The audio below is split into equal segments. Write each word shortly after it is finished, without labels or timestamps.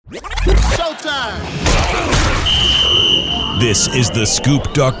halftime. This is the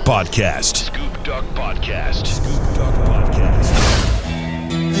Scoop Duck Podcast. Scoop Duck Podcast. Scoop Duck Podcast.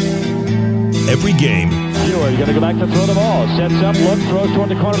 Every game. He's going to go back to throw the ball. Sets up, looks, throws toward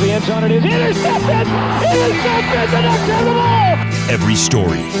the corner of the end zone. It is intercepted! Intercepted! The next of the ball! Every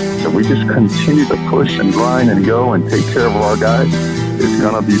story. If we just continue to push and grind and go and take care of our guys, it's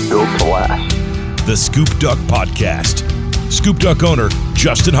going to be built to last. The Scoop Duck Podcast. Scoop Duck owner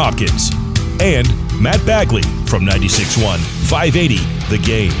Justin Hopkins and Matt Bagley from 96.1 580 The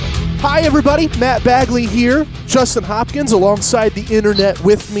Game. Hi, everybody. Matt Bagley here. Justin Hopkins alongside the internet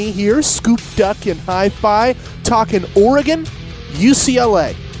with me here. Scoop Duck and Hi-Fi talking Oregon,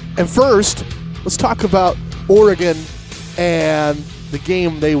 UCLA. And first, let's talk about Oregon and the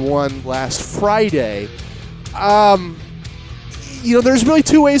game they won last Friday. There's really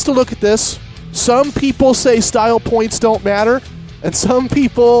two ways to look at this. Some people say style points don't matter, and some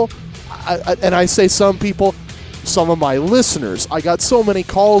people, and I say some people, some of my listeners, I got so many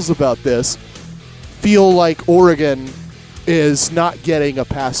calls about this, feel like Oregon is not getting a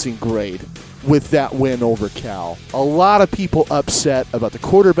passing grade with that win over Cal. A lot of people upset about the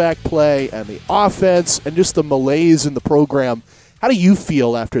quarterback play and the offense and just the malaise in the program. How do you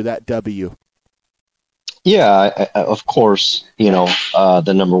feel after that W? Yeah, of course,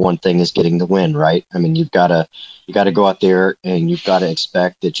 the number one thing is getting the win, right? I mean, you got to go out there and you've got to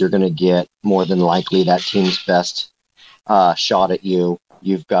expect that you're going to get more than likely that team's best shot at you.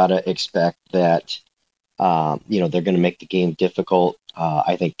 You've got to expect that, they're going to make the game difficult.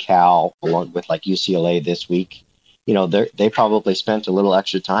 I think Cal, along with like UCLA this week, they probably spent a little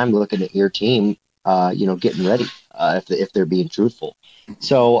extra time looking at your team, getting ready if they're being truthful.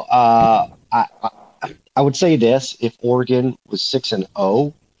 So I would say this: if Oregon was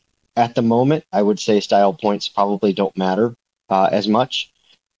 6-0 at the moment, I would say style points probably don't matter as much.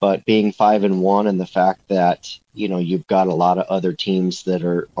 But being 5-1 and the fact that you've got a lot of other teams that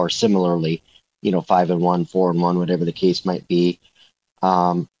are similarly 5-1, 4-1, whatever the case might be,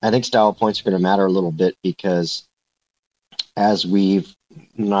 I think style points are going to matter a little bit because as we've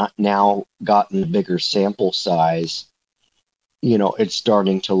not now gotten a bigger sample size, it's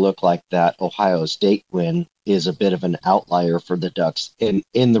starting to look like that Ohio State win is a bit of an outlier for the Ducks in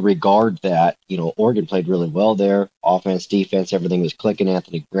the regard that, Oregon played really well there. Offense, defense, everything was clicking.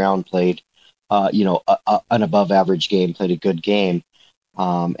 Anthony Brown played, an above average game, played a good game.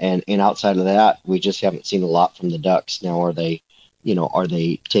 And outside of that, we just haven't seen a lot from the Ducks. Now, are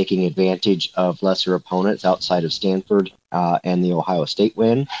they taking advantage of lesser opponents outside of Stanford and the Ohio State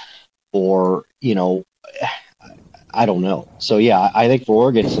win? Or, I don't know. So yeah, I think for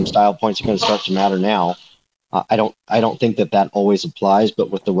Oregon, some style points are going to start to matter now. I don't think that always applies,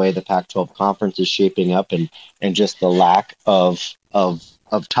 but with the way the Pac-12 conference is shaping up and just the lack of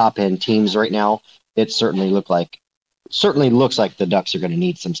top end teams right now, it certainly looks like the Ducks are going to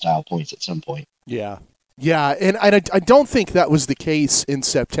need some style points at some point. Yeah, and I don't think that was the case in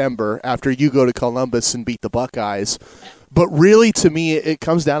September after you go to Columbus and beat the Buckeyes. But really, to me, it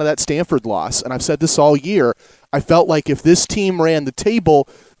comes down to that Stanford loss. And I've said this all year. I felt like if this team ran the table,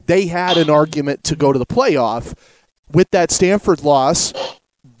 they had an argument to go to the playoff. With that Stanford loss,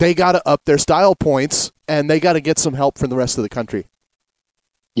 they got to up their style points, and they got to get some help from the rest of the country.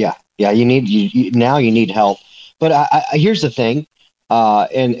 Yeah, you need help. But here's the thing,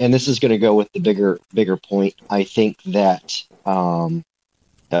 and this is going to go with the bigger point. I think that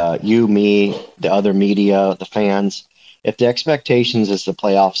you, me, the other media, the fans, if the expectations is the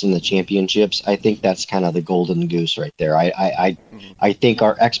playoffs and the championships, I think that's kind of the golden goose right there. I think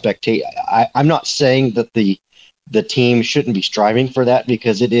our expectation. I'm not saying that the team shouldn't be striving for that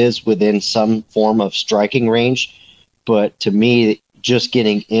because it is within some form of striking range. But to me, just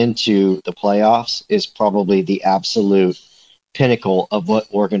getting into the playoffs is probably the absolute pinnacle of what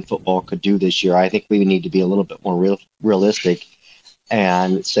Oregon football could do this year. I think we need to be a little bit more realistic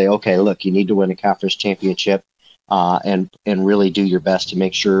and say, okay, look, you need to win a conference championship. And really do your best to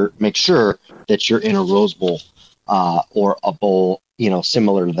make sure that you're in a Rose Bowl or a bowl,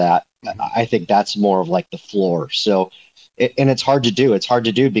 similar to that. I think that's more of like the floor. So, and it's hard to do. It's hard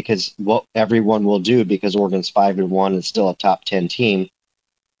to do because what everyone will do because Oregon's 5-1 and still a top 10 team,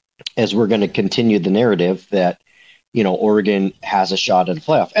 is we're going to continue the narrative that Oregon has a shot at a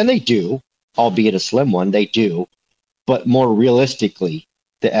playoff, and they do, albeit a slim one. They do, but more realistically,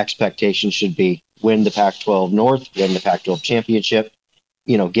 the expectation should be win the Pac-12 North, win the Pac-12 championship,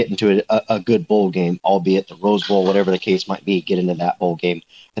 get into a good bowl game, albeit the Rose Bowl, whatever the case might be, get into that bowl game.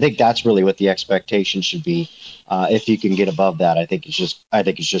 I think that's really what the expectation should be. If you can get above that, I think it's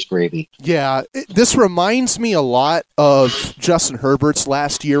just gravy. Yeah, this reminds me a lot of Justin Herbert's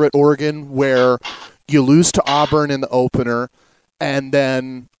last year at Oregon, where you lose to Auburn in the opener and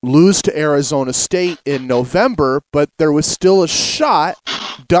then lose to Arizona State in November, but there was still a shot.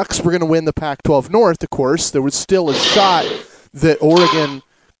 Ducks were going to win the Pac-12 North, of course. There was still a shot that Oregon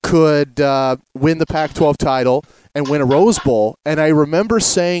could win the Pac-12 title and win a Rose Bowl. And I remember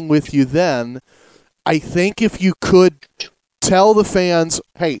saying with you then, I think if you could tell the fans,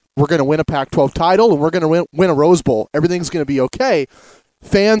 hey, we're going to win a Pac-12 title and we're going to win a Rose Bowl, everything's going to be okay,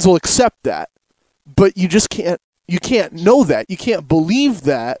 fans will accept that. But you just can't know that. You can't believe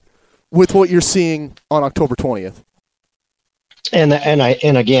that with what you're seeing on October 20th. And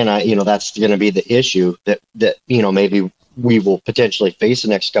again, that's going to be the issue that maybe we will potentially face the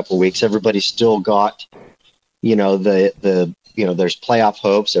next couple of weeks. Everybody's still got, there's playoff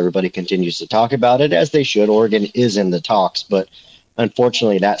hopes. Everybody continues to talk about it, as they should. Oregon is in the talks, but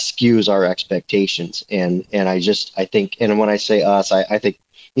unfortunately that skews our expectations. And I think, and when I say us, I think,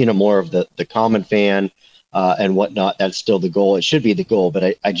 more of the common fan and whatnot, that's still the goal. It should be the goal,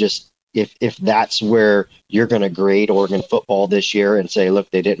 but I just, if that's where you're going to grade Oregon football this year and say, look,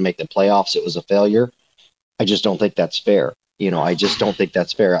 they didn't make the playoffs, it was a failure, I just don't think that's fair. I just don't think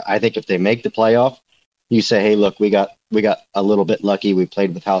that's fair. I think if they make the playoff, you say, hey, look, we got a little bit lucky. We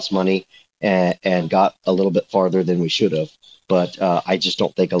played with house money and got a little bit farther than we should have. But I just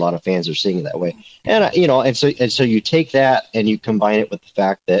don't think a lot of fans are seeing it that way. And and so you take that and you combine it with the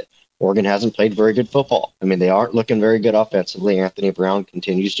fact that Oregon hasn't played very good football. I mean, they aren't looking very good offensively. Anthony Brown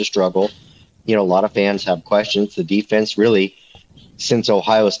continues to struggle. A lot of fans have questions. The defense really, since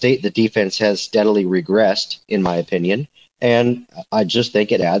Ohio State, the defense has steadily regressed, in my opinion. And I just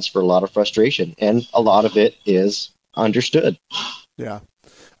think it adds for a lot of frustration. And a lot of it is understood. Yeah.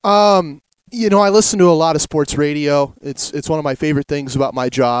 I listen to a lot of sports radio. It's one of my favorite things about my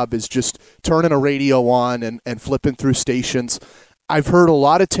job is just turning a radio on and flipping through stations. I've heard a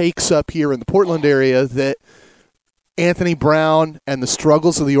lot of takes up here in the Portland area that Anthony Brown and the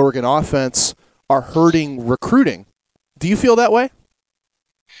struggles of the Oregon offense are hurting recruiting. Do you feel that way?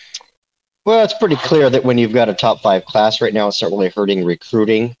 Well, it's pretty clear that when you've got a top 5 class right now, it's not really hurting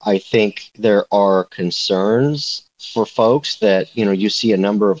recruiting. I think there are concerns for folks that, you see a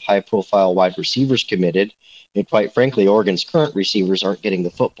number of high-profile wide receivers committed, and quite frankly, Oregon's current receivers aren't getting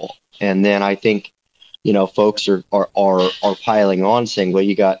the football. And then I think, folks are piling on saying, well,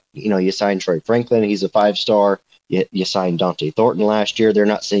 you signed Troy Franklin, he's a 5-star. You signed Dante Thornton last year. They're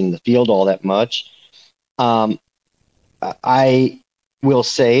not seeing the field all that much. I will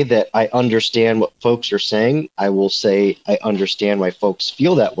say that I understand what folks are saying. I will say I understand why folks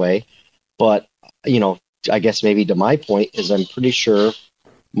feel that way. But, I guess maybe to my point is I'm pretty sure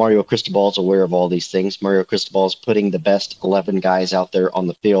Mario Cristobal is aware of all these things. Mario Cristobal is putting the best 11 guys out there on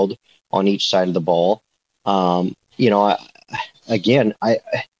the field on each side of the ball. I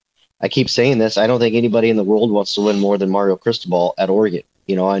keep saying this. I don't think anybody in the world wants to win more than Mario Cristobal at Oregon.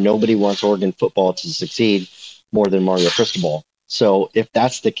 Nobody wants Oregon football to succeed more than Mario Cristobal. So if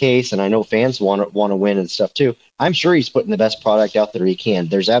that's the case, and I know fans want to win and stuff too, I'm sure he's putting the best product out there he can.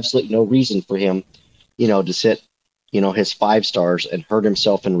 There's absolutely no reason for him, to sit, his 5 stars and hurt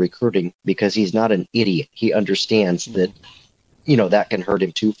himself in recruiting, because he's not an idiot. He understands that, that can hurt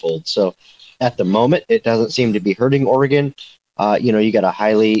him twofold. So at the moment, it doesn't seem to be hurting Oregon. You got a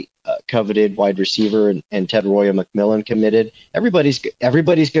highly coveted wide receiver and Ted Roya McMillan committed.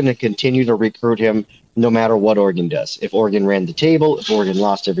 Everybody's going to continue to recruit him no matter what Oregon does. If Oregon ran the table, if Oregon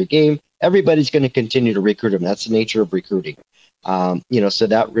lost every game, everybody's going to continue to recruit him. That's the nature of recruiting. So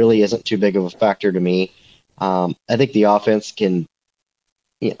that really isn't too big of a factor to me. I think the offense can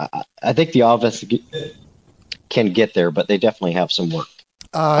get there, but they definitely have some work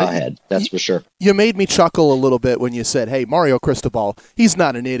ahead. That's for sure. You made me chuckle a little bit when you said, hey, Mario Cristobal, he's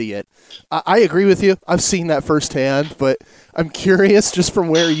not an idiot. I agree with you. I've seen that firsthand, but I'm curious, just from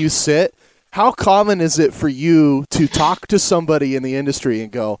where you sit, how common is it for you to talk to somebody in the industry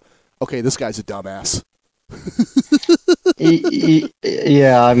and go, okay, this guy's a dumbass?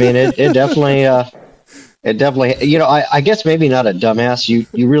 Yeah, I mean, it definitely, I guess maybe not a dumbass.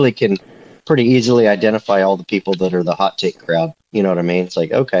 You really can pretty easily identify all the people that are the hot take crowd. You know what I mean? It's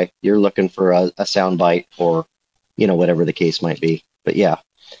like, okay, you're looking for a sound bite or, whatever the case might be. But yeah,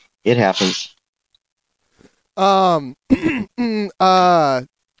 it happens.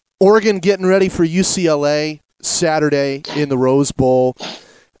 Oregon getting ready for UCLA Saturday in the Rose Bowl.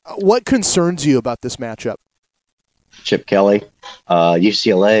 What concerns you about this matchup? Chip Kelly,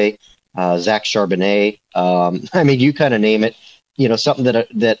 UCLA, Zach Charbonnet. I mean, you kind of name it. Something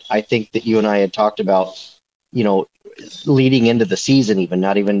that I think that you and I had talked about. Leading into the season, even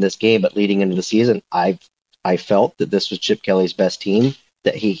not even this game, but leading into the season, I felt that this was Chip Kelly's best team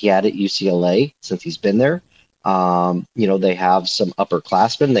that he had at UCLA since he's been there. They have some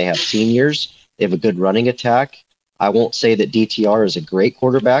upperclassmen, they have seniors, they have a good running attack. I won't say that DTR is a great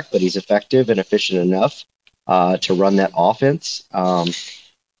quarterback, but he's effective and efficient enough to run that offense.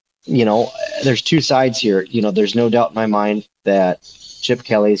 There's two sides here. There's no doubt in my mind that Chip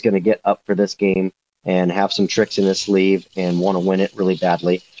Kelly is going to get up for this game and have some tricks in his sleeve and want to win it really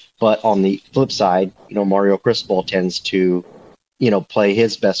badly. But on the flip side, Mario Cristobal tends to, play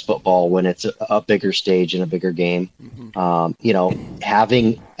his best football when it's a bigger stage and a bigger game. Mm-hmm.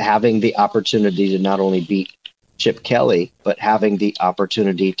 Having the opportunity to not only beat Chip Kelly, but having the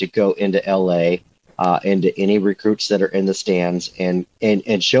opportunity to go into LA, into any recruits that are in the stands and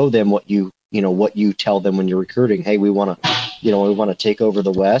show them what you tell them when you're recruiting. Hey, we want to take over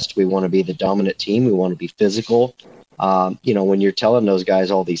the West. We want to be the dominant team. We want to be physical. When you're telling those guys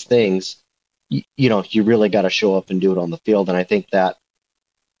all these things, you really got to show up and do it on the field. And I think that,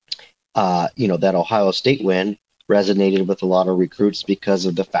 that Ohio State win resonated with a lot of recruits because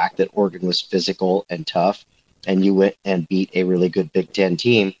of the fact that Oregon was physical and tough, and you went and beat a really good Big Ten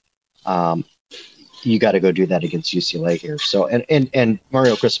team. You got to go do that against UCLA here. So, and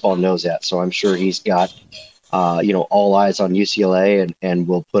Mario Cristobal knows that. So I'm sure he's got, all eyes on UCLA and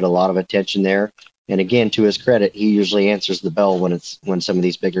will put a lot of attention there. And again, to his credit, he usually answers the bell when some of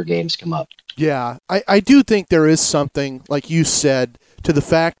these bigger games come up. Yeah, I do think there is something, like you said, to the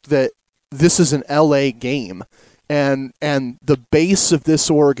fact that this is an LA game. And the base of this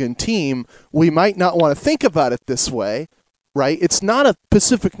Oregon team, we might not want to think about it this way, right? It's not a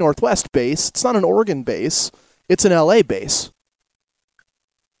Pacific Northwest base. It's not an Oregon base. It's an LA base.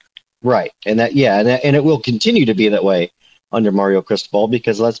 Right. And it will continue to be that way under Mario Cristobal,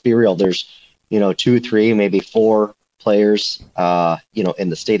 because let's be real, there's, 2, 3, maybe 4 players, in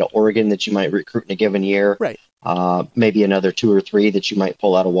the state of Oregon that you might recruit in a given year. Right. Maybe another 2 or 3 that you might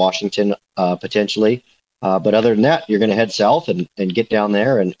pull out of Washington, potentially. But other than that, you're going to head south and get down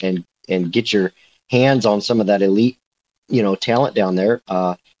there and get your hands on some of that elite, talent down there.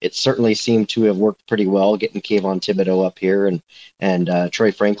 It certainly seemed to have worked pretty well getting Kayvon Thibodeau up here and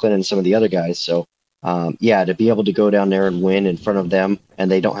Troy Franklin and some of the other guys. So, to be able to go down there and win in front of them, and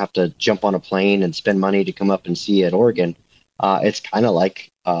they don't have to jump on a plane and spend money to come up and see at Oregon. It's kind of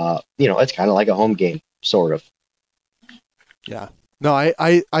like, it's kind of like a home game, sort of. Yeah. No,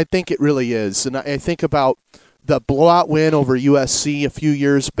 I think it really is. And I think about the blowout win over USC a few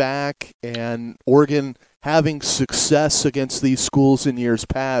years back and Oregon having success against these schools in years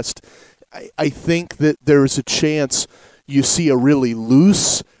past. I think that there's a chance you see a really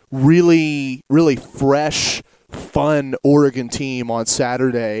loose, really, really fresh, fun Oregon team on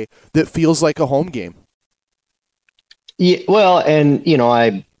Saturday that feels like a home game. Yeah, well, and,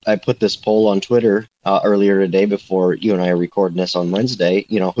 I put this poll on Twitter earlier today before you and I are recording this on Wednesday.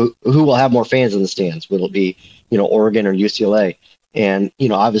 Who will have more fans in the stands? Will it be, Oregon or UCLA? And,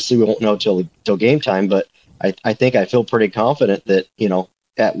 obviously we won't know till game time, but I think I feel pretty confident that,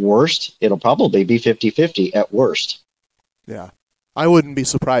 at worst, it'll probably be 50-50 at worst. Yeah. I wouldn't be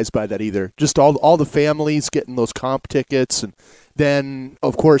surprised by that either. Just all the families getting those comp tickets, and then,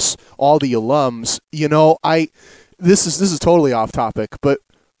 of course, all the alums. This is totally off topic, but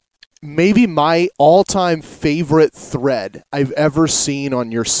maybe my all-time favorite thread I've ever seen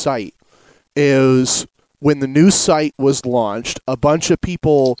on your site is when the new site was launched, a bunch of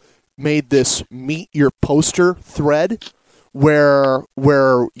people made this meet your poster thread where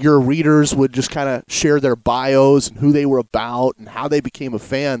your readers would just kind of share their bios and who they were about and how they became a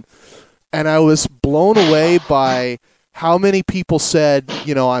fan. And I was blown away by how many people said,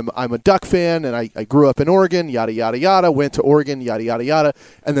 I'm a Duck fan and I grew up in Oregon, yada, yada, yada, went to Oregon, yada, yada, yada,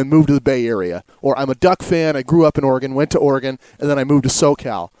 and then moved to the Bay Area. Or I'm a Duck fan, I grew up in Oregon, went to Oregon, and then I moved to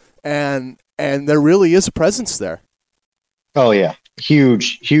SoCal. And there really is a presence there. Oh, yeah.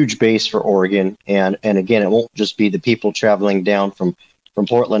 Huge base for Oregon. And again, it won't just be the people traveling down from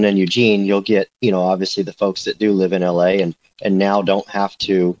Portland and Eugene. You'll get, obviously the folks that do live in LA and now don't have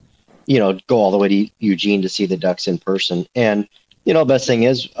to, go all the way to Eugene to see the Ducks in person. And, best thing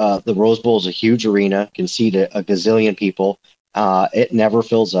is the Rose Bowl is a huge arena, can seat a gazillion people. It never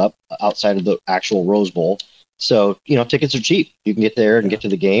fills up outside of the actual Rose Bowl. So, tickets are cheap. You can get there and get to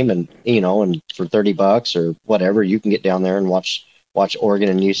the game and for $30 or whatever, you can get down there and watch Oregon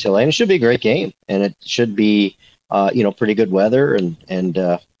and UCLA. And it should be a great game. And it should be, pretty good weather. And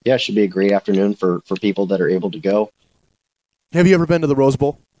it should be a great afternoon for people that are able to go. Have you ever been to the Rose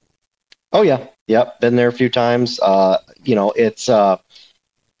Bowl? Oh yeah, yep, been there a few times.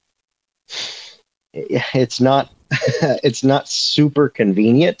 It's not it's not super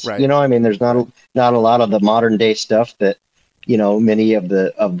convenient. Right. I mean, there's not a lot of the modern day stuff that many of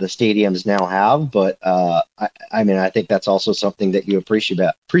the stadiums now have. But I mean, I think that's also something that you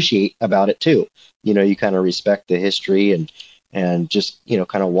appreciate about it too. You kind of respect the history and just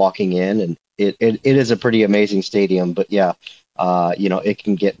kind of walking in, and it is a pretty amazing stadium. But yeah, it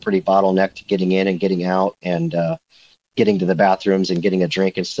can get pretty bottlenecked getting in and getting out, and getting to the bathrooms and getting a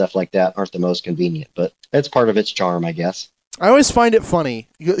drink and stuff like that aren't the most convenient, but it's part of its charm, I guess. I always find it funny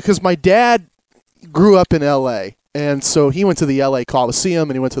because my dad grew up in L.A., and so he went to the L.A. Coliseum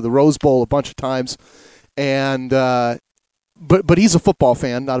and he went to the Rose Bowl a bunch of times, and but he's a football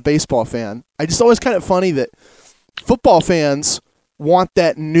fan, not a baseball fan. I just always kind of funny that football fans want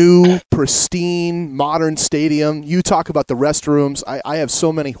that new, pristine, modern stadium. You talk about the restrooms. I have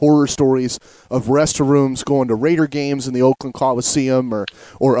so many horror stories of restrooms going to Raider games in the Oakland Coliseum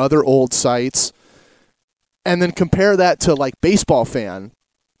or other old sites. And then compare that to like baseball fan,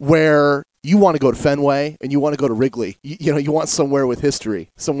 where you want to go to Fenway and you want to go to Wrigley. You want somewhere with history,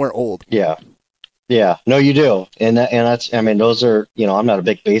 somewhere old. Yeah. Yeah. No, you do. And that's, I mean, those are, I'm not a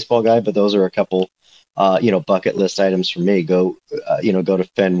big baseball guy, but those are a couple bucket list items for me. Go to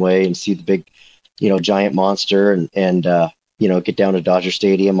Fenway and see the big, giant monster and get down to Dodger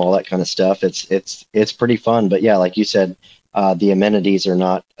Stadium, all that kind of stuff. It's pretty fun. But yeah, like you said, the amenities are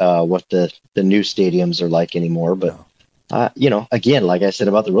not what the new stadiums are like anymore. But, again, like I said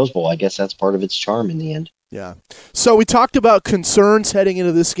about the Rose Bowl, I guess that's part of its charm in the end. Yeah. So we talked about concerns heading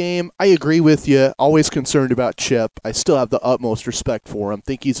into this game. I agree with you. Always concerned about Chip. I still have the utmost respect for him.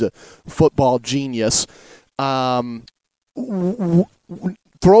 Think he's a football genius. Throw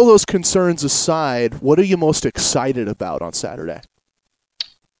those concerns aside. What are you most excited about on Saturday?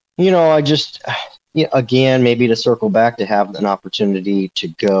 I just, again, maybe to circle back, to have an opportunity to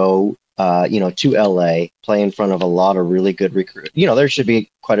go, to LA, play in front of a lot of really good recruits. There should be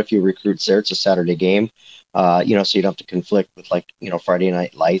quite a few recruits there. It's a Saturday game. So you don't have to conflict with Friday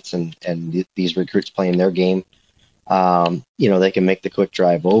night lights and these recruits playing their game. They can make the quick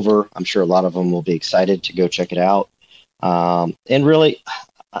drive over. I'm sure a lot of them will be excited to go check it out. And really,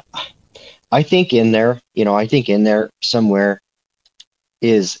 I think in there somewhere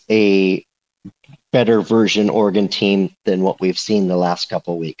is a better version Oregon team than what we've seen the last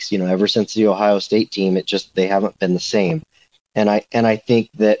couple of weeks. Ever since the Ohio State team, they haven't been the same. And I think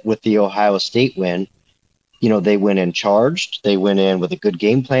that with the Ohio State win, they went in charged. They went in with a good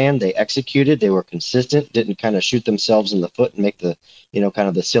game plan. They executed. They were consistent, didn't kind of shoot themselves in the foot and make the, kind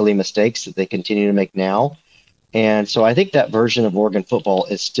of the silly mistakes that they continue to make now. And so I think that version of Oregon football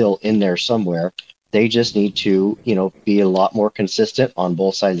is still in there somewhere. They just need to, be a lot more consistent on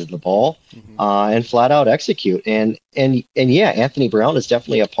both sides of the ball, and flat out execute. And yeah, Anthony Brown is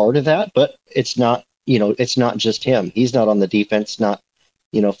definitely a part of that, but it's not just him. He's not on the defense, not,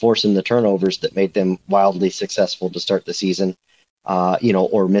 forcing the turnovers that made them wildly successful to start the season,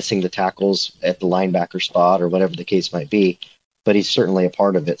 or missing the tackles at the linebacker spot or whatever the case might be. But he's certainly a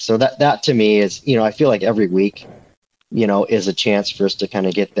part of it. So that to me is, I feel like every week, is a chance for us to kind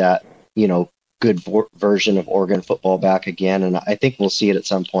of get that, good version of Oregon football back again. And I think we'll see it at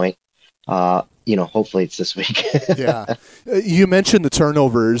some point. Hopefully it's this week. Yeah. You mentioned the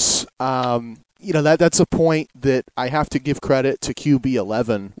turnovers. That's a point that I have to give credit to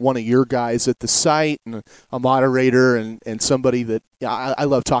QB11, one of your guys at the site and a moderator and somebody that I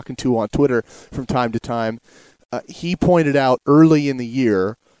love talking to on Twitter from time to time. He pointed out early in the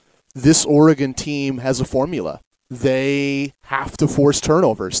year, this Oregon team has a formula. They have to force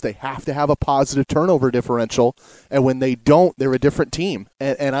turnovers. They have to have a positive turnover differential. And when they don't, they're a different team.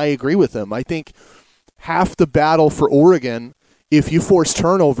 And I agree with him. I think half the battle for Oregon, if you force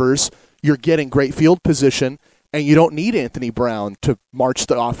turnovers, you're getting great field position, and you don't need Anthony Brown to march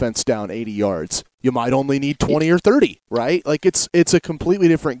the offense down 80 yards. You might only need 20 or 30, right? Like it's a completely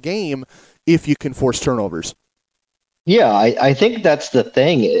different game if you can force turnovers. Yeah, I think that's the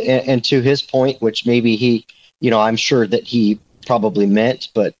thing. And to his point, which maybe he, I'm sure that he probably meant,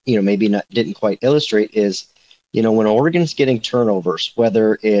 but, maybe didn't quite illustrate, is, when Oregon's getting turnovers,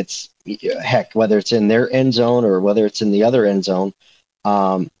 whether it's in their end zone or whether it's in the other end zone,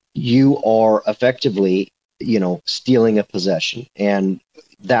 you are effectively, stealing a possession. And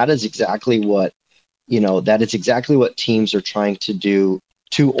that is exactly what teams are trying to do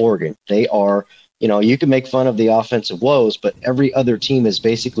to Oregon. They are, you can make fun of the offensive woes, but every other team is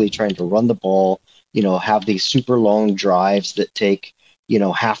basically trying to run the ball, have these super long drives that take,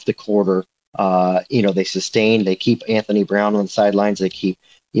 half the quarter, They sustain. They keep Anthony Brown on the sidelines. They keep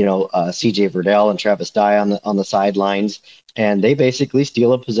C.J. Verdell and Travis Dye on the sidelines, and they basically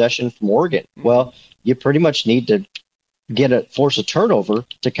steal a possession from Oregon. Well, you pretty much need to force a turnover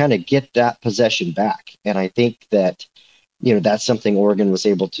to kind of get that possession back, and I think that that's something Oregon was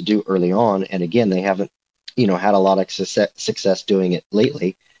able to do early on, and again, they haven't had a lot of success doing it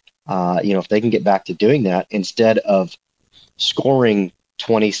lately. If they can get back to doing that instead of scoring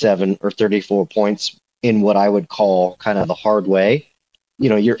 27 or 34 points in what I would call kind of the hard way,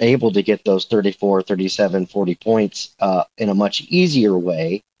 you're able to get those 34, 37, 40 points in a much easier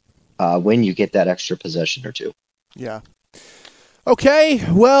way when you get that extra possession or two. Yeah. Okay,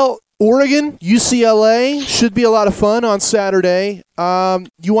 well, Oregon, UCLA should be a lot of fun on Saturday.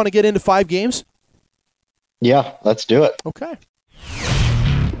 You want to get into 5 games? Yeah, let's do it. Okay.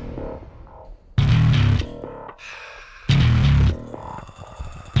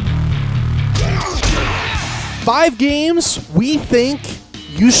 Five games we think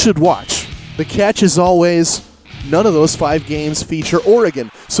you should watch. The catch is always none of those 5 games feature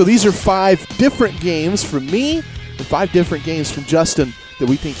Oregon. So these are 5 different games from me and 5 different games from Justin that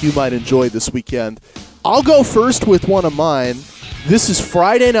we think you might enjoy this weekend. I'll go first with one of mine. This is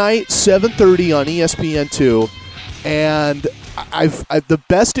Friday night, 7:30 on ESPN2, and I've the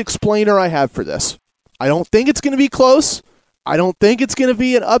best explainer I have for this. I don't think it's going to be close. I don't think it's going to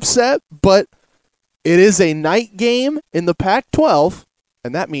be an upset, but it is a night game in the Pac-12,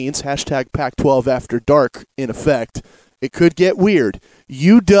 and that means hashtag Pac-12 after dark in effect. It could get weird.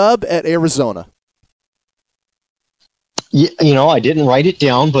 UW at Arizona. I didn't write it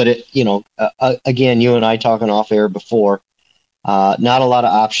down, but again, you and I talking off air before, not a lot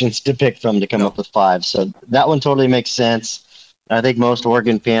of options to pick from to come up with 5. So that one totally makes sense. I think most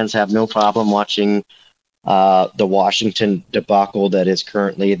Oregon fans have no problem watching the Washington debacle that is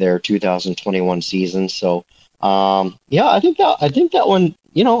currently their 2021 season. So, I think that one,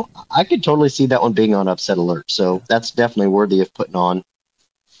 I could totally see that one being on upset alert. So that's definitely worthy of putting on.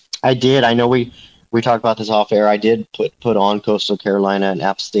 I know we talked about this off air. I did put on Coastal Carolina and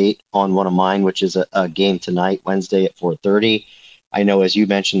App State on one of mine, which is a game tonight, Wednesday at 4:30. I know, as you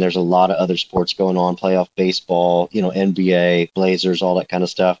mentioned, there's a lot of other sports going on, playoff baseball, NBA, Blazers, all that kind of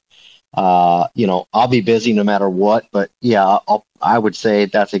stuff. I'll be busy no matter what, but yeah, I would say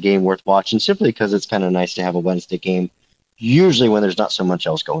that's a game worth watching simply because it's kind of nice to have a Wednesday game, usually when there's not so much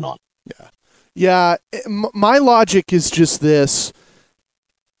else going on. Yeah. My logic is just this.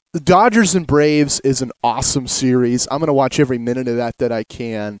 The Dodgers and Braves is an awesome series. I'm going to watch every minute of that I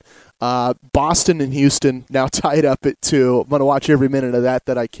can. Boston and Houston now tied up at 2. I'm going to watch every minute of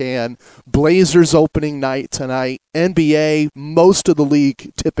that I can. Blazers opening night tonight. NBA, most of the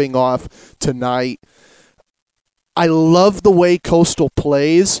league tipping off tonight. I love the way Coastal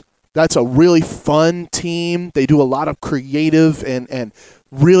plays. That's a really fun team. They do a lot of creative and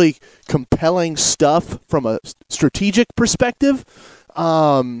really compelling stuff from a strategic perspective.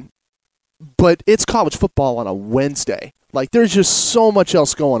 But it's college football on a Wednesday. Like, there's just so much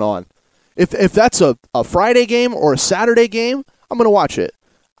else going on. If that's a Friday game or a Saturday game, I'm going to watch it.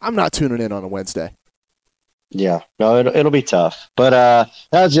 I'm not tuning in on a Wednesday. Yeah, no, it'll be tough. But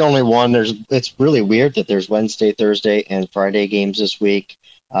that was the only one. It's really weird that there's Wednesday, Thursday, and Friday games this week.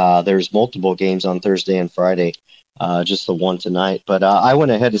 There's multiple games on Thursday and Friday, just the one tonight. But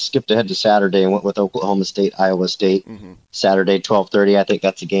I skipped ahead to Saturday and went with Oklahoma State, Iowa State. Saturday, 12:30. I think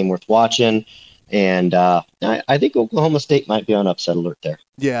that's a game worth watching. And I think Oklahoma State might be on upset alert there.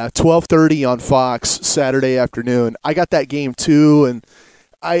 Yeah, 12:30 on Fox Saturday afternoon. I got that game too, and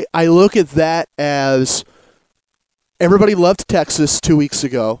I look at that as everybody loved Texas 2 weeks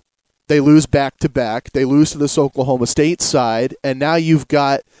ago. They lose back-to-back. They lose to this Oklahoma State side, and now you've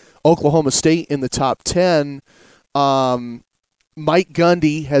got Oklahoma State in the top 10. Mike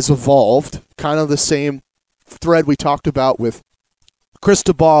Gundy has evolved, kind of the same thread we talked about with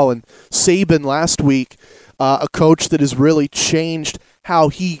Cristobal and Saban last week, a coach that has really changed how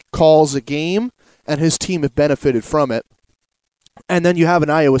he calls a game, and his team have benefited from it. And then you have an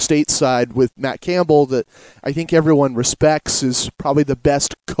Iowa State side with Matt Campbell that I think everyone respects is probably the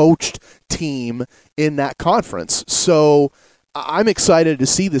best coached team in that conference. So I'm excited to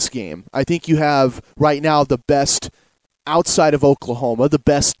see this game. I think you have right now the best outside of Oklahoma, the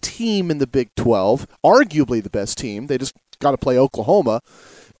best team in the Big 12, arguably the best team. They just got to play Oklahoma.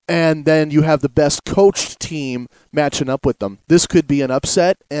 And then you have the best coached team matching up with them. This could be an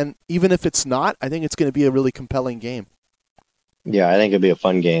upset, and even if it's not, I think it's going to be a really compelling game. Yeah, I think it'll be a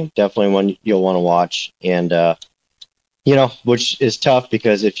fun game. Definitely one you'll want to watch. And which is tough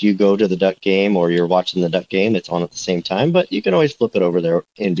because if you go to the Duck game or you're watching the Duck game, it's on at the same time, but you can always flip it over there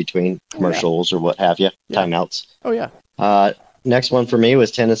in between commercials or what have you, timeouts. Oh, yeah. Next one for me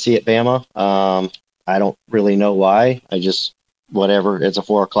was Tennessee at Bama. I don't really know why. Whatever. It's a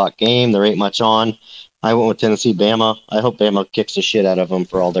 4:00 game. There ain't much on. I went with Tennessee Bama. I hope Bama kicks the shit out of them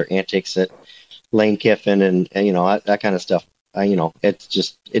for all their antics at Lane Kiffin and that kind of stuff.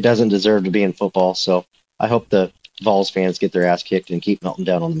 It doesn't deserve to be in football. So I hope the Vols fans get their ass kicked and keep melting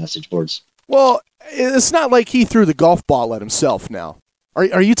down on the message boards. Well, it's not like he threw the golf ball at himself now.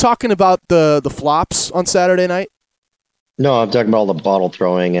 Are you talking about the flops on Saturday night? No, I'm talking about all the bottle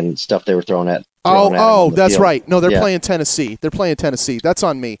throwing and stuff they were throwing at. That's field. right. No, they're playing Tennessee. That's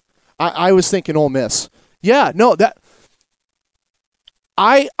on me. I was thinking Ole Miss. Yeah, no, that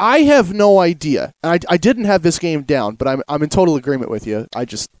I have no idea. I didn't have this game down, but I'm in total agreement with you. I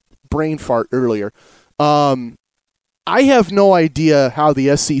just brain fart earlier. I have no idea how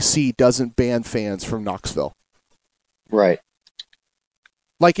the SEC doesn't ban fans from Knoxville. Right.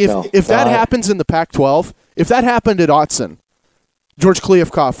 Like if that happens in the Pac-12, if that happened at Autzen, George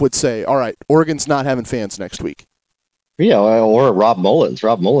Kliavkoff would say, all right, Oregon's not having fans next week. Yeah, or Rob Mullins.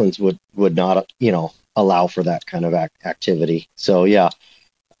 Rob Mullins would not, allow for that kind of activity. So, yeah.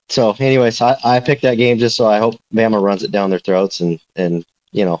 So, anyways, I picked that game just so I hope Bama runs it down their throats and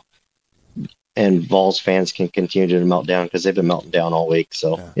Vols fans can continue to melt down because they've been melting down all week.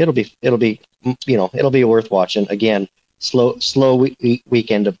 So it'll be worth watching. Again, slow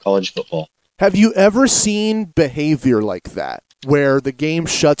weekend of college football. Have you ever seen behavior like that, where the game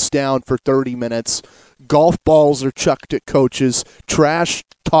shuts down for 30 minutes, golf balls are chucked at coaches, trash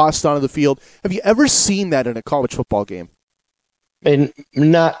tossed onto the field? Have you ever seen that in a college football game? And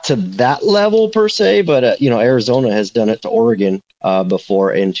not to that level per se, but Arizona has done it to Oregon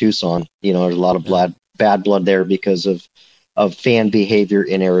before in Tucson. There's a lot of bad blood there because of fan behavior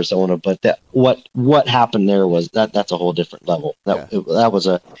in Arizona. But that what happened there was that's a whole different level. That was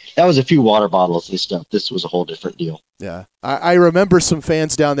a few water bottles and stuff. This was a whole different deal. Yeah, I remember some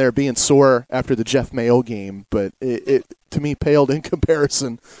fans down there being sore after the Jeff Mayo game, but it to me paled in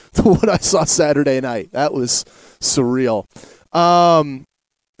comparison to what I saw Saturday night. That was surreal.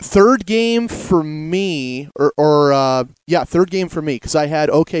 Third game for me, third game for me, because I had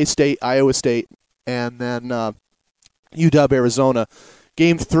OK State, Iowa State, and then UW Arizona.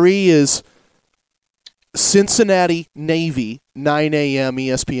 Game 3 is Cincinnati Navy, 9 a.m.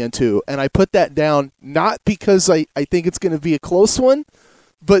 ESPN2, and I put that down not because I think it's going to be a close one,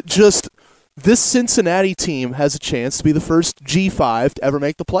 but just this Cincinnati team has a chance to be the first G5 to ever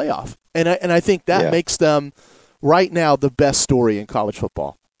make the playoff, and I think that makes them right now the best story in college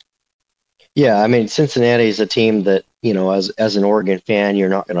football. Yeah, I mean, Cincinnati is a team that, as an Oregon fan, you're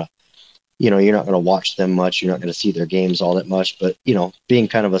not going to watch them much. You're not going to see their games all that much. But, being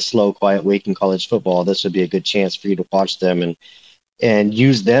kind of a slow, quiet week in college football, this would be a good chance for you to watch them and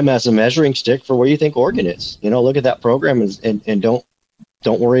use them as a measuring stick for where you think Oregon is. Look at that program and don't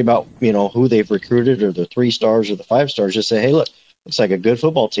worry about, who they've recruited or the 3 stars or the 5 stars. Just say, hey, look, looks like a good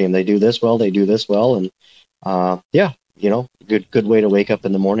football team. They do this well. And, good way to wake up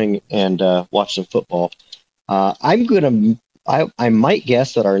in the morning and watch some football. I might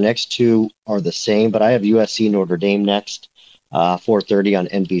guess that our next 2 are the same, but I have USC Notre Dame next, 4:30 on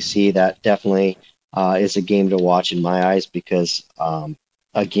NBC. That definitely is a game to watch in my eyes because,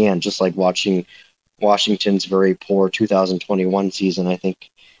 again, just like watching Washington's very poor 2021 season, I think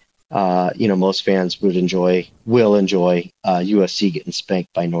most fans will enjoy USC getting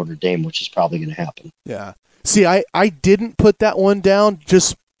spanked by Notre Dame, which is probably going to happen. Yeah. See, I didn't put that one down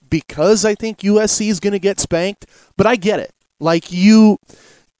just because I think USC is going to get spanked, but I get it. Like, you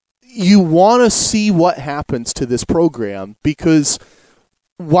want to see what happens to this program because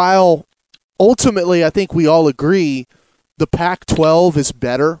while ultimately I think we all agree the Pac-12 is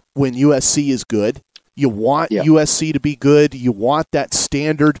better when USC is good. You want USC to be good. You want that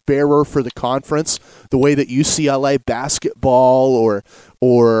standard bearer for the conference, the way that UCLA basketball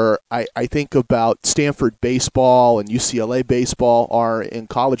or I think about Stanford baseball and UCLA baseball are in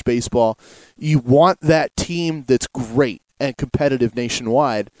college baseball. You want that team that's great and competitive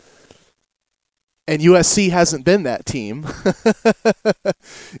nationwide. And USC hasn't been that team.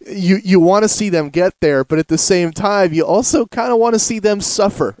 You want to see them get there, but at the same time, you also kind of want to see them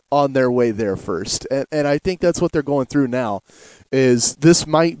suffer on their way there first. And I think that's what they're going through now, is this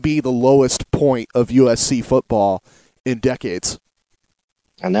might be the lowest point of USC football in decades.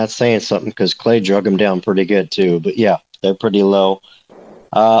 And that's saying something because Clay drug them down pretty good too. But yeah, they're pretty low.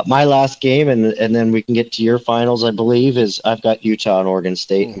 My last game, and then we can get to your finals, I believe, is I've got Utah and Oregon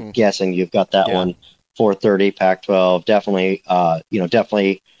State. I'm guessing you've got that one 4:30 Pac-12. Definitely,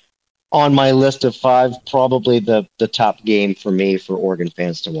 definitely on my list of 5, probably the top game for me for Oregon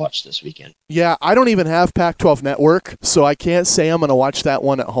fans to watch this weekend. Yeah, I don't even have Pac-12 Network, so I can't say I'm going to watch that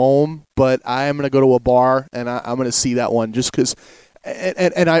one at home, but I am going to go to a bar, and I'm going to see that one just because,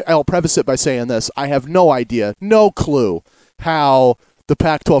 and I'll preface it by saying this. I have no idea, no clue how the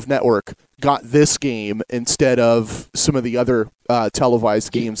Pac-12 Network got this game instead of some of the other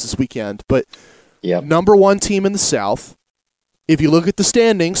televised games this weekend. But number one team in the South. If you look at the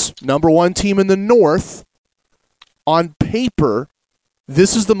standings, number one team in the North, on paper,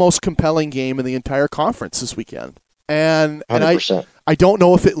 this is the most compelling game in the entire conference this weekend. And I don't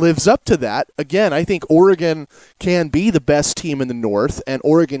know if it lives up to that. Again, I think Oregon can be the best team in the North, and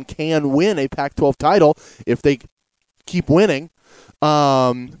Oregon can win a Pac-12 title if they keep winning.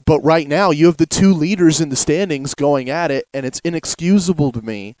 But right now, you have the two leaders in the standings going at it, and it's inexcusable to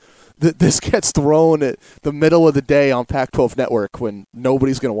me that this gets thrown at the middle of the day on Pac-12 Network when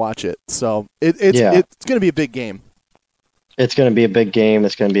nobody's going to watch it. So it's going to be a big game. It's going to be a big game.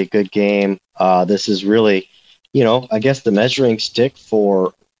 It's going to be a good game. This is really, I guess the measuring stick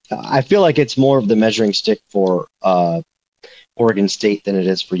for I feel like it's more of the measuring stick for Oregon State than it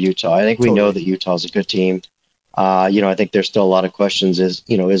is for Utah. I think we know that Utah is a good team. I think there's still a lot of questions. Is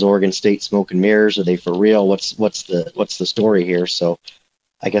Oregon State smoke and mirrors? Are they for real? What's the story here? So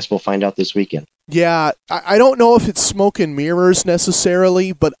I guess we'll find out this weekend. Yeah, I don't know if it's smoke and mirrors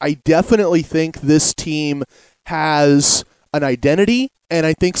necessarily, but I definitely think this team has an identity, and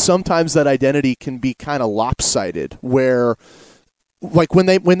I think sometimes that identity can be kind of lopsided, where like when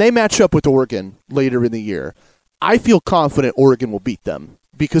they match up with Oregon later in the year, I feel confident Oregon will beat them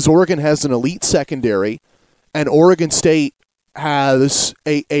because Oregon has an elite secondary, and Oregon State has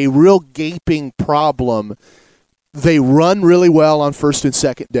a real gaping problem. They run really well on first and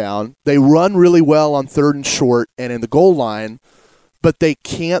second down. They run really well on third and short and in the goal line, but they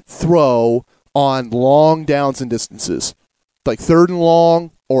can't throw on long downs and distances. Like third and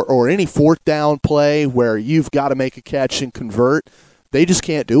long or any fourth down play where you've got to make a catch and convert, they just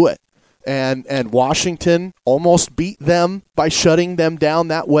can't do it. And Washington almost beat them by shutting them down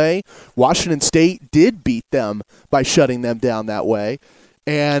that way. Washington State did beat them by shutting them down that way.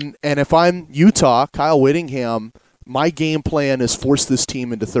 And if I'm Utah, Kyle Whittingham, my game plan is force this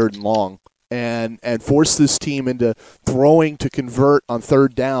team into third and long and force this team into throwing to convert on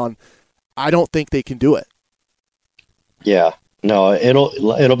third down. I don't think they can do it. Yeah, no,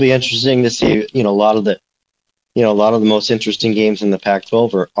 it'll be interesting to see. A lot of the most interesting games in the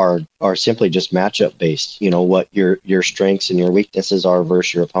Pac-12 are simply just matchup based. What your strengths and your weaknesses are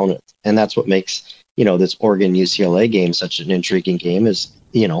versus your opponent, and that's what makes this Oregon UCLA game such an intriguing game. Is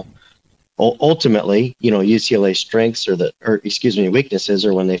ultimately UCLA's strengths weaknesses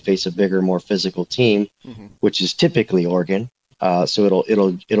are when they face a bigger, more physical team, which is typically Oregon. So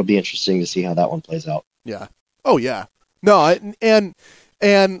it'll be interesting to see how that one plays out. Yeah. Oh yeah. No, and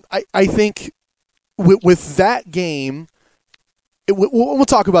I think with that game, we'll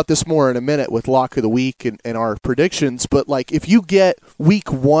talk about this more in a minute with Lock of the Week and our predictions. But like, if you get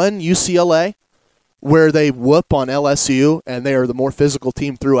Week 1 UCLA, where they whoop on LSU and they are the more physical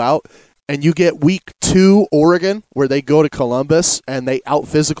team throughout, and you get Week 2 Oregon, where they go to Columbus and they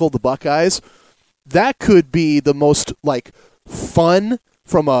out-physical the Buckeyes, that could be the most like fun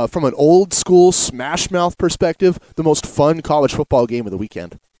from an old school smash mouth perspective, the most fun college football game of the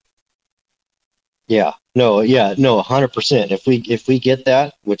weekend. Yeah, no, 100%. If we get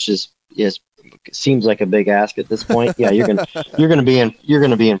that, which is seems like a big ask at this point, yeah, you're gonna be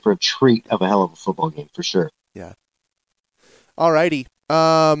in for a treat of a hell of a football game for sure. Yeah. All righty.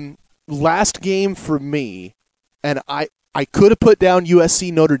 Last game for me, and I could have put down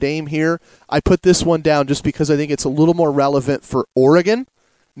USC Notre Dame here. I put this one down just because I think it's a little more relevant for Oregon.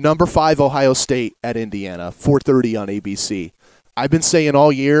 Number 5 Ohio State at Indiana, 4:30 on ABC. I've been saying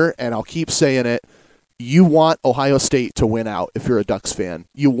all year, and I'll keep saying it, you want Ohio State to win out if you're a Ducks fan.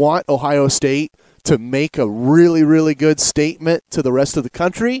 You want Ohio State to make a really, really good statement to the rest of the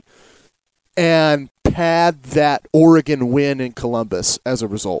country and pad that Oregon win in Columbus as a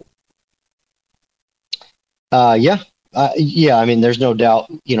result. Yeah. I mean, there's no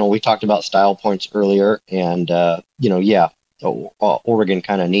doubt, we talked about style points earlier, and, Oregon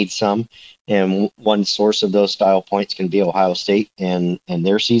kind of needs some, and one source of those style points can be Ohio State and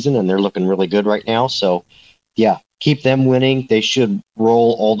their season, and they're looking really good right now. So, yeah, keep them winning. They should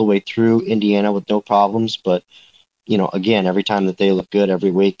roll all the way through Indiana with no problems. But, again, every time that they look good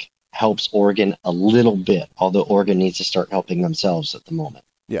every week helps Oregon a little bit, although Oregon needs to start helping themselves at the moment.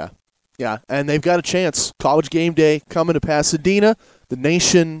 Yeah, and they've got a chance. College game day coming to Pasadena. The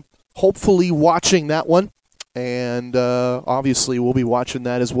nation hopefully watching that one. And obviously we'll be watching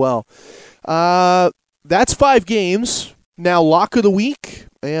that as well. That's 5 games. Now, lock of the week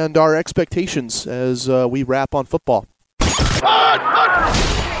and our expectations as we wrap on football.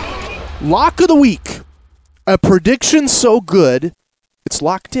 Lock of the week. A prediction so good, it's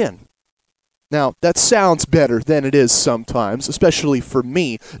locked in. Now, that sounds better than it is sometimes, especially for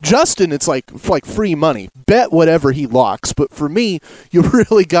me. Justin, it's like free money. Bet whatever he locks. But for me, you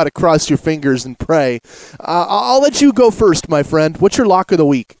really got to cross your fingers and pray. I'll let you go first, my friend. What's your lock of the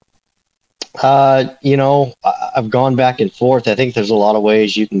week? I've gone back and forth. I think there's a lot of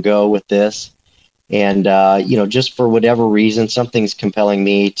ways you can go with this. And, just for whatever reason, something's compelling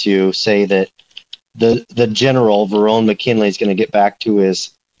me to say that the general, Verone McKinley, is going to get back to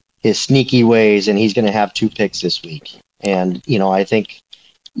his sneaky ways, and he's going to have 2 picks this week. And, I think,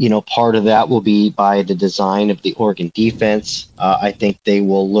 part of that will be by the design of the Oregon defense. I think they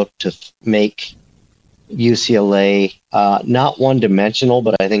will look to make UCLA not one-dimensional,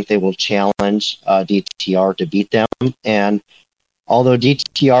 but I think they will challenge DTR to beat them. And although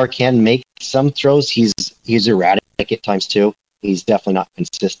DTR can make some throws, he's erratic at times too. He's definitely not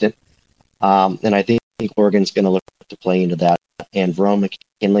consistent. And I think Oregon's going to look to play into that. And Verone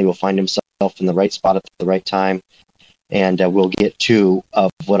McKinley will find himself in the right spot at the right time. And we'll get 2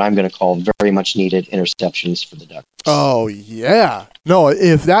 of what I'm going to call very much needed interceptions for the Ducks. Oh, yeah. No,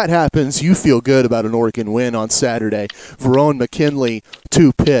 if that happens, you feel good about an Oregon win on Saturday. Verone McKinley,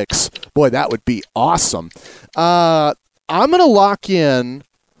 2 picks. Boy, that would be awesome. I'm going to lock in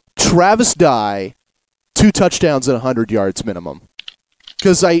Travis Dye, 2 touchdowns and 100 yards minimum.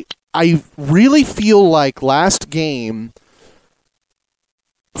 Because I really feel like last game,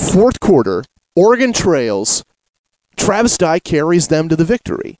 fourth quarter, Oregon trails, Travis Dye carries them to the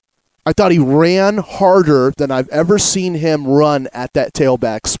victory. I thought he ran harder than I've ever seen him run at that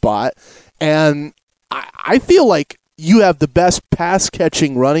tailback spot. And I feel like you have the best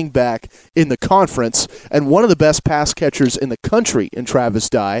pass-catching running back in the conference and one of the best pass catchers in the country in Travis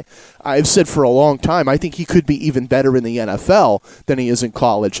Dye. I've said for a long time, I think he could be even better in the NFL than he is in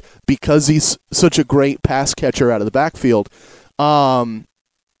college because he's such a great pass catcher out of the backfield.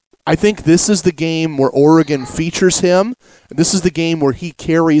 I think this is the game where Oregon features him. This is the game where he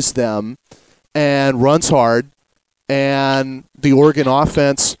carries them and runs hard, and the Oregon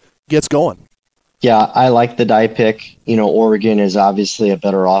offense gets going. Yeah, I like the Dye pick. Oregon is obviously a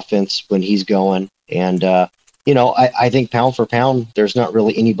better offense when he's going. And, I think pound for pound, there's not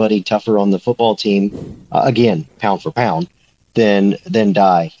really anybody tougher on the football team, again, pound for pound, than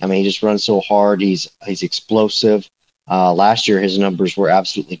Dye. I mean, he just runs so hard. He's explosive. Last year, his numbers were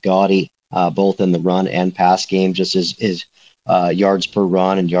absolutely gaudy, both in the run and pass game, just his yards per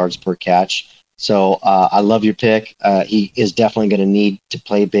run and yards per catch. So I love your pick. He is definitely going to need to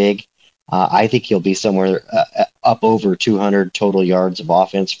play big. I think he'll be somewhere up over 200 total yards of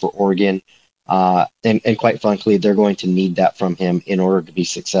offense for Oregon. And quite frankly, they're going to need that from him in order to be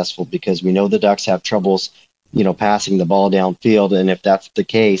successful because we know the Ducks have troubles, passing the ball downfield. And if that's the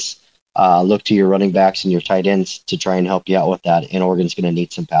case, look to your running backs and your tight ends to try and help you out with that. And Oregon's going to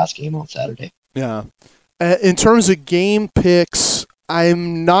need some pass game on Saturday. Yeah. In terms of game picks,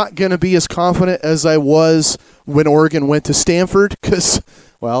 I'm not going to be as confident as I was when Oregon went to Stanford because,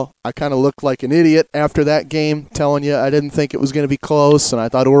 well, I kind of looked like an idiot after that game, telling you I didn't think it was going to be close, and I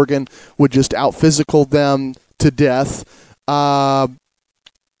thought Oregon would just out-physical them to death. I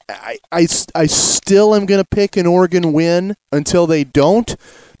still am going to pick an Oregon win until they don't,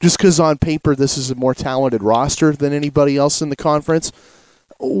 just because on paper this is a more talented roster than anybody else in the conference.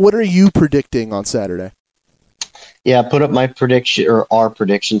 What are you predicting on Saturday? Yeah, put up my prediction or our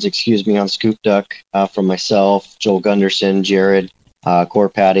predictions, on Scoop Duck from myself, Joel Gunderson, Jared, Core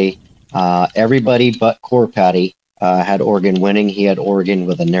Patty. Everybody but Core Patty had Oregon winning. He had Oregon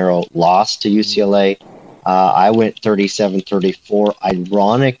with a narrow loss to UCLA. I went 37-34.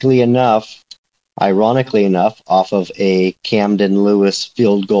 Ironically enough, off of a Camden Lewis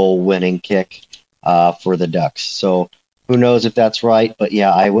field goal winning kick for the Ducks. So who knows if that's right? But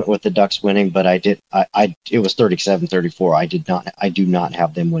yeah, I went with the Ducks winning, but it was 37-34. I do not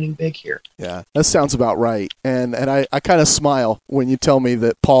have them winning big here. Yeah, that sounds about right. And I kind of smile when you tell me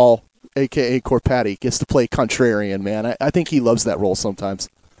that Paul, a.k.a. Corpati, gets to play contrarian, man. I think he loves that role sometimes.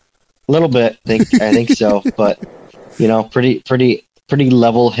 A little bit, I think so. But, pretty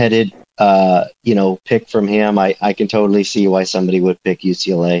level-headed, pick from him. I can totally see why somebody would pick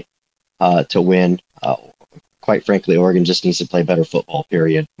UCLA to win. Quite frankly, Oregon just needs to play better football,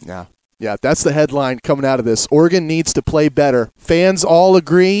 period. Yeah, that's the headline coming out of this. Oregon needs to play better. Fans all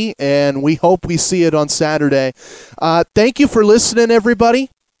agree, and we hope we see it on Saturday. Thank you for listening,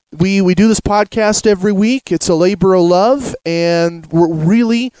 everybody. We do this podcast every week. It's a labor of love, and we're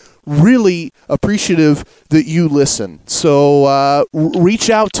really, really appreciative that you listen. So reach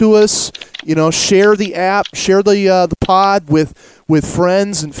out to us. Share the app, share the pod with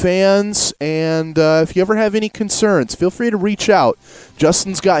friends and fans. And if you ever have any concerns, feel free to reach out.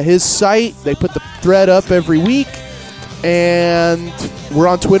 Justin's got his site. They put the thread up every week. And we're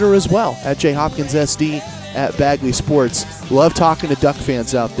on Twitter as well, at JHopkinsSD, at Bagley Sports. Love talking to Duck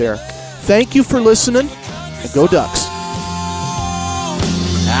fans out there. Thank you for listening, and go Ducks.